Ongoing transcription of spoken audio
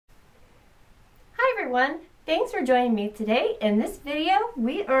everyone, thanks for joining me today. In this video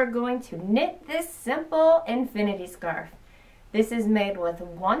we are going to knit this simple infinity scarf. This is made with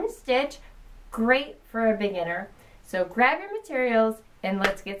one stitch, great for a beginner. So grab your materials and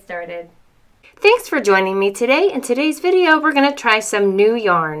let's get started. Thanks for joining me today. In today's video we're going to try some new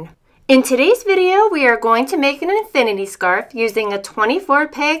yarn. In today's video we are going to make an infinity scarf using a 24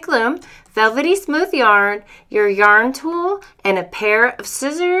 peg loom, Velvety Smooth yarn, your yarn tool, and a pair of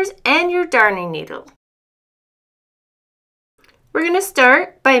scissors and your darning needle. We're going to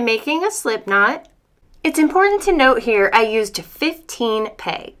start by making a slip knot. It's important to note here I used 15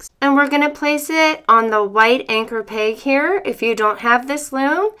 pegs, and we're going to place it on the white anchor peg here. If you don't have this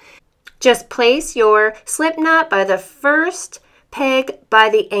loom, just place your slip knot by the first peg by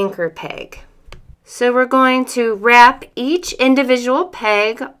the anchor peg. So we're going to wrap each individual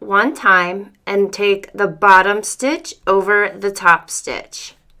peg one time and take the bottom stitch over the top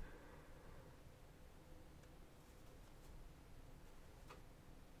stitch.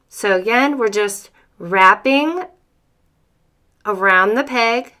 So again, we're just wrapping around the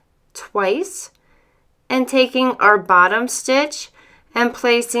peg twice and taking our bottom stitch and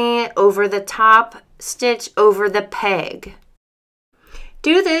placing it over the top stitch over the peg.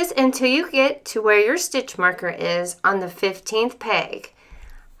 Do this until you get to where your stitch marker is on the 15th peg.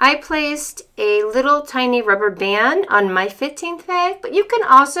 I placed a little tiny rubber band on my 15th peg, but you can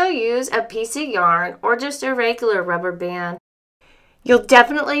also use a piece of yarn or just a regular rubber band. You'll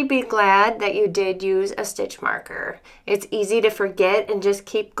definitely be glad that you did use a stitch marker. It's easy to forget and just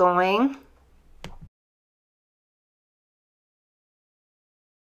keep going.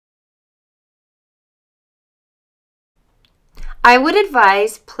 I would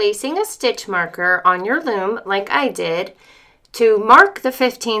advise placing a stitch marker on your loom like I did to mark the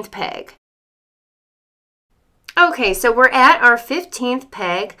 15th peg. Okay, so we're at our 15th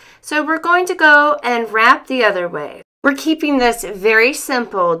peg, so we're going to go and wrap the other way. We're keeping this very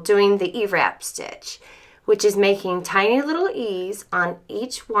simple, doing the E-wrap stitch, which is making tiny little E's on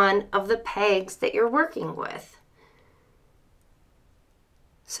each one of the pegs that you're working with.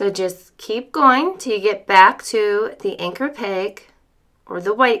 So just keep going till you get back to the anchor peg or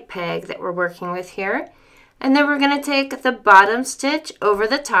the white peg that we're working with here. And then we're going to take the bottom stitch over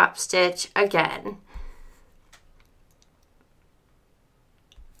the top stitch again.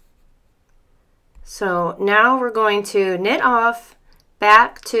 So now we're going to knit off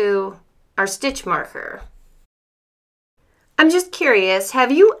back to our stitch marker. I'm just curious, have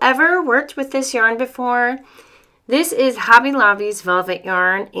you ever worked with this yarn before? This is Hobby Lobby's velvet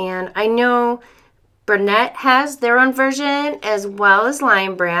yarn, and I know Bernat has their own version as well as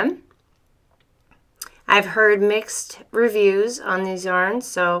Lion Brand. I've heard mixed reviews on these yarns,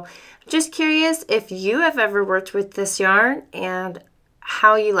 so I'm just curious if you have ever worked with this yarn and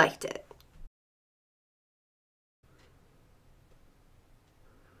how you liked it.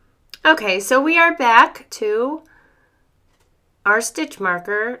 Okay, so we are back to our stitch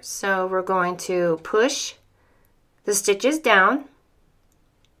marker, so we're going to push the stitches down,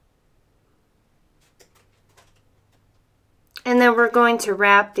 and then we're going to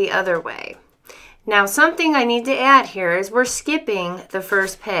wrap the other way. Now something I need to add here is we're skipping the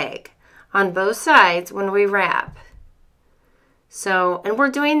first peg on both sides when we wrap. So, and we're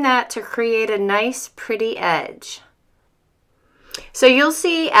doing that to create a nice pretty edge. So you'll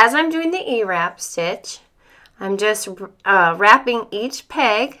see as I'm doing the E-wrap stitch, I'm just wrapping each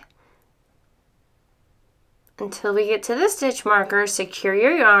peg until we get to the stitch marker. Secure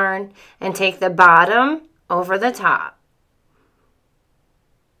your yarn and take the bottom over the top.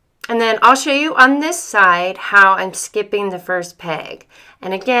 And then I'll show you on this side how I'm skipping the first peg.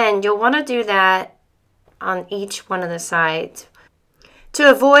 And again, you'll want to do that on each one of the sides. To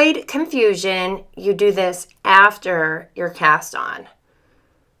avoid confusion, you do this after your cast on.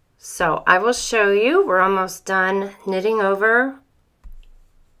 So I will show you. We're almost done knitting over.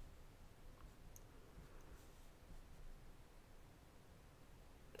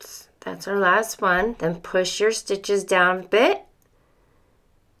 That's our last one. Then push your stitches down a bit.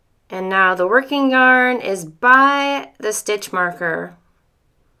 And now the working yarn is by the stitch marker.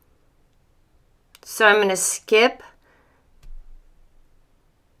 So I'm going to skip.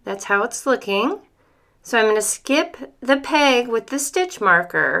 That's how it's looking. So I'm going to skip the peg with the stitch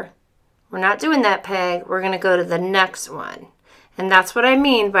marker. We're not doing that peg. We're going to go to the next one. And that's what I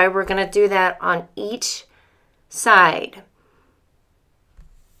mean by we're going to do that on each side.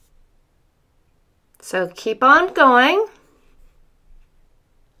 So keep on going.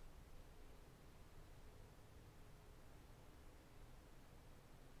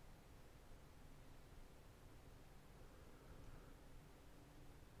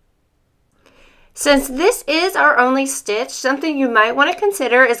 Since this is our only stitch, something you might want to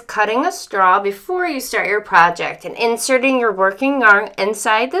consider is cutting a straw before you start your project and inserting your working yarn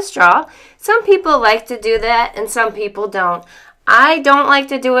inside the straw. Some people like to do that and some people don't. I don't like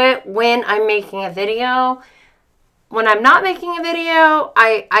to do it when I'm making a video. When I'm not making a video,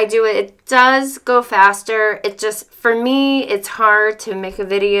 I do it. It does go faster. It just, for me, it's hard to make a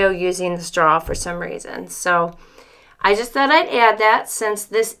video using the straw for some reason. So I just thought I'd add that since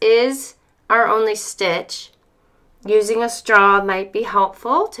this is our only stitch. Using a straw might be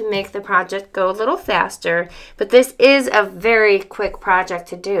helpful to make the project go a little faster, but this is a very quick project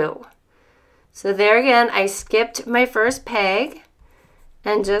to do. So there again, I skipped my first peg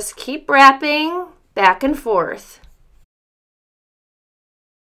and just keep wrapping back and forth.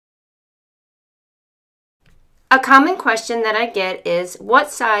 A common question that I get is, what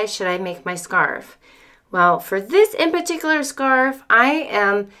size should I make my scarf? Well, for this in particular scarf,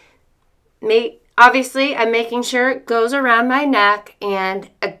 obviously, I'm making sure it goes around my neck, and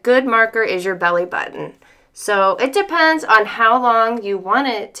a good marker is your belly button. So it depends on how long you want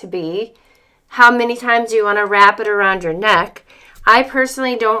it to be, how many times you want to wrap it around your neck. I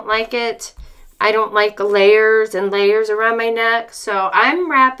personally don't like it. I don't like layers and layers around my neck, so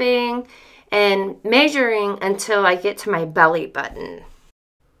I'm wrapping and measuring until I get to my belly button.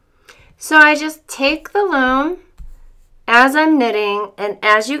 So I just take the loom as I'm knitting and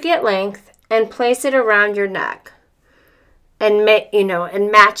as you get length and place it around your neck and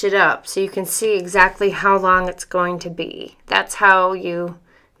match it up so you can see exactly how long it's going to be. That's how you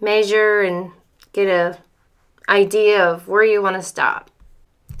measure and get an idea of where you want to stop.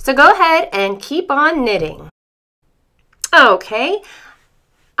 So go ahead and keep on knitting. Okay,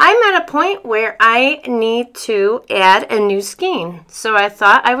 I'm at a point where I need to add a new skein. So I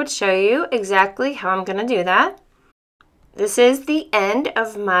thought I would show you exactly how I'm going to do that. This is the end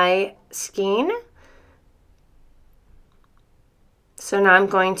of my skein. So now I'm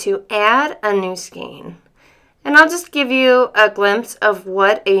going to add a new skein. And I'll just give you a glimpse of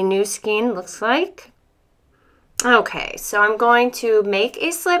what a new skein looks like. Okay, so I'm going to make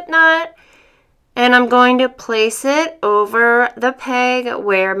a slip knot and I'm going to place it over the peg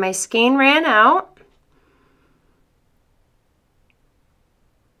where my skein ran out.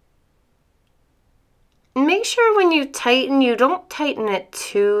 Make sure when you tighten, you don't tighten it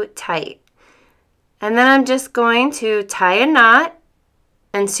too tight. And then I'm just going to tie a knot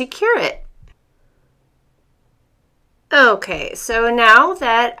and secure it. Okay, so now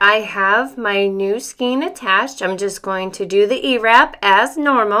that I have my new skein attached, I'm just going to do the E-wrap as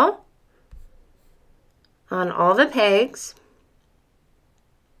normal on all the pegs.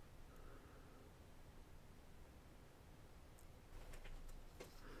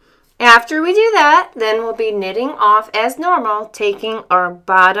 After we do that, then we'll be knitting off as normal, taking our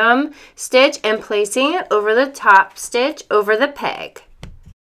bottom stitch and placing it over the top stitch over the peg.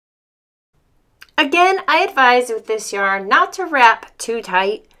 Again, I advise with this yarn not to wrap too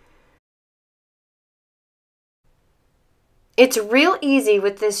tight. It's real easy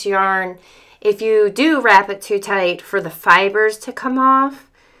with this yarn if you do wrap it too tight for the fibers to come off.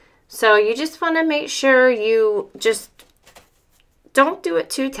 So you just want to make sure you just don't do it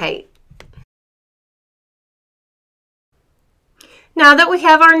too tight. Now that we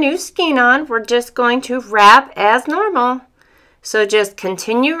have our new skein on, we're just going to wrap as normal. So just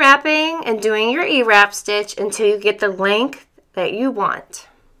continue wrapping and doing your E-wrap stitch until you get the length that you want.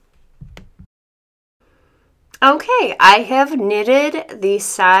 Okay, I have knitted the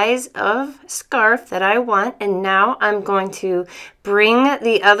size of scarf that I want, and now I'm going to bring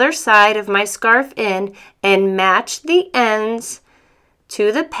the other side of my scarf in and match the ends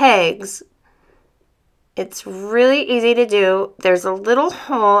to the pegs. It's really easy to do. There's a little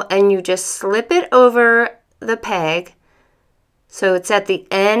hole and you just slip it over the peg. So it's at the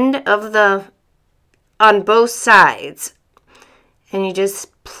end of on both sides. And you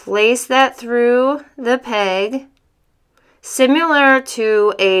just place that through the peg, similar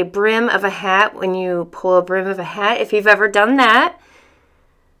to a brim of a hat when you pull a brim of a hat, if you've ever done that.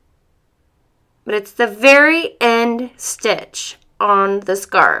 But it's the very end stitch on the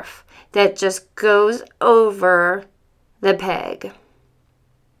scarf that just goes over the peg.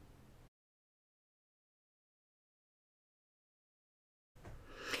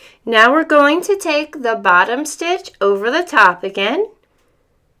 Now we're going to take the bottom stitch over the top again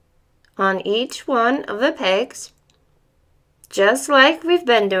on each one of the pegs, just like we've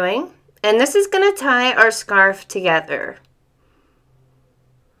been doing, and this is going to tie our scarf together.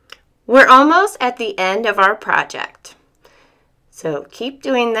 We're almost at the end of our project, so keep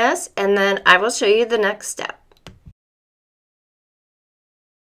doing this and then I will show you the next step.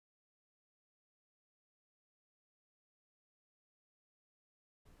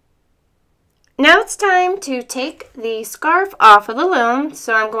 Now it's time to take the scarf off of the loom.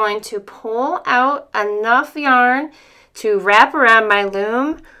 So I'm going to pull out enough yarn to wrap around my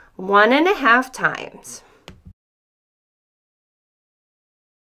loom 1.5 times.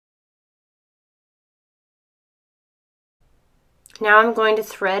 Now I'm going to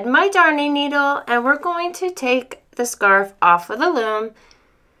thread my darning needle, and we're going to take the scarf off of the loom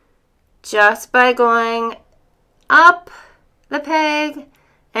just by going up the peg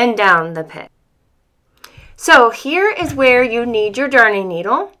and down the peg. So here is where you need your darning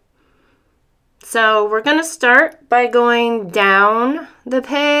needle. So we're going to start by going down the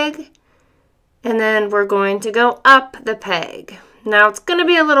peg, and then we're going to go up the peg. Now it's going to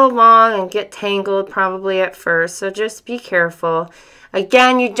be a little long and get tangled probably at first, so just be careful.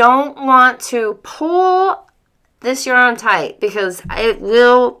 Again, you don't want to pull this yarn tight because it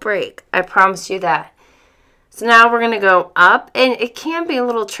will break. I promise you that. So now we're going to go up, and it can be a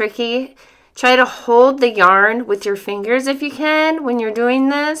little tricky. Try to hold the yarn with your fingers if you can when you're doing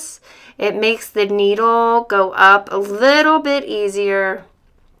this. It makes the needle go up a little bit easier.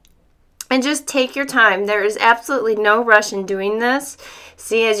 And just take your time. There is absolutely no rush in doing this.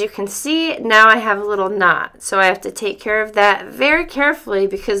 See, as you can see, now I have a little knot. So I have to take care of that very carefully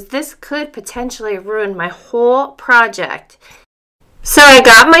because this could potentially ruin my whole project. So I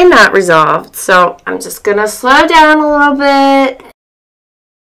got my knot resolved. So I'm just going to slow down a little bit.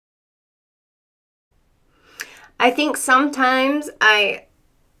 I think sometimes I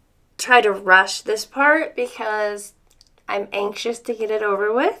try to rush this part because I'm anxious to get it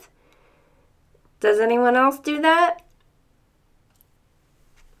over with. Does anyone else do that?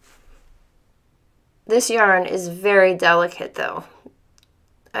 This yarn is very delicate though.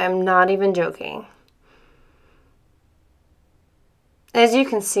 I'm not even joking. As you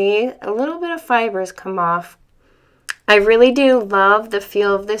can see, a little bit of fibers come off. I really do love the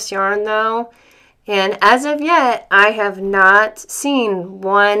feel of this yarn though. And as of yet, I have not seen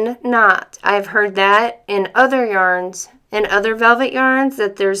one knot. I've heard that in other yarns, in other velvet yarns,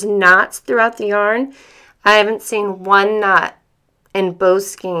 that there's knots throughout the yarn. I haven't seen one knot in both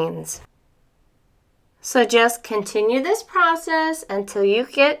skeins. So just continue this process until you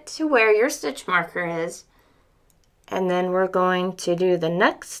get to where your stitch marker is. And then we're going to do the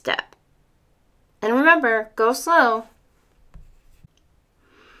next step. And remember, go slow.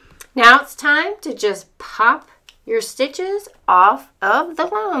 Now it's time to just pop your stitches off of the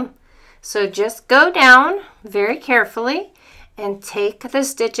loom. So just go down very carefully and take the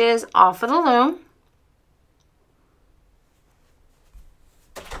stitches off of the loom.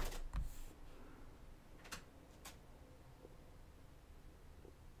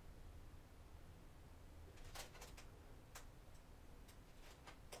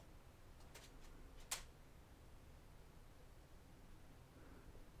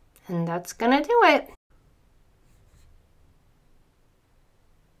 And that's gonna do it.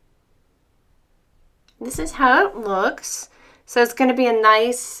 This is how it looks. So it's gonna be a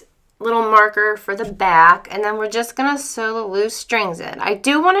nice little marker for the back, and then we're just gonna sew the loose strings in. I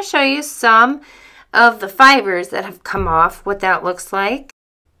do want to show you some of the fibers that have come off, what that looks like.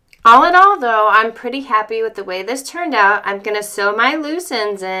 All in all though, I'm pretty happy with the way this turned out. I'm gonna sew my loose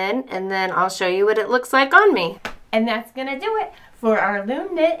ends in, and then I'll show you what it looks like on me. And that's gonna do it for our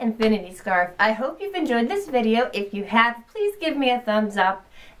Loom Knit Infinity Scarf. I hope you've enjoyed this video. If you have, please give me a thumbs up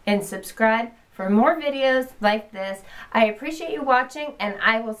and subscribe for more videos like this. I appreciate you watching, and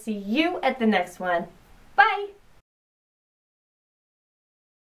I will see you at the next one. Bye!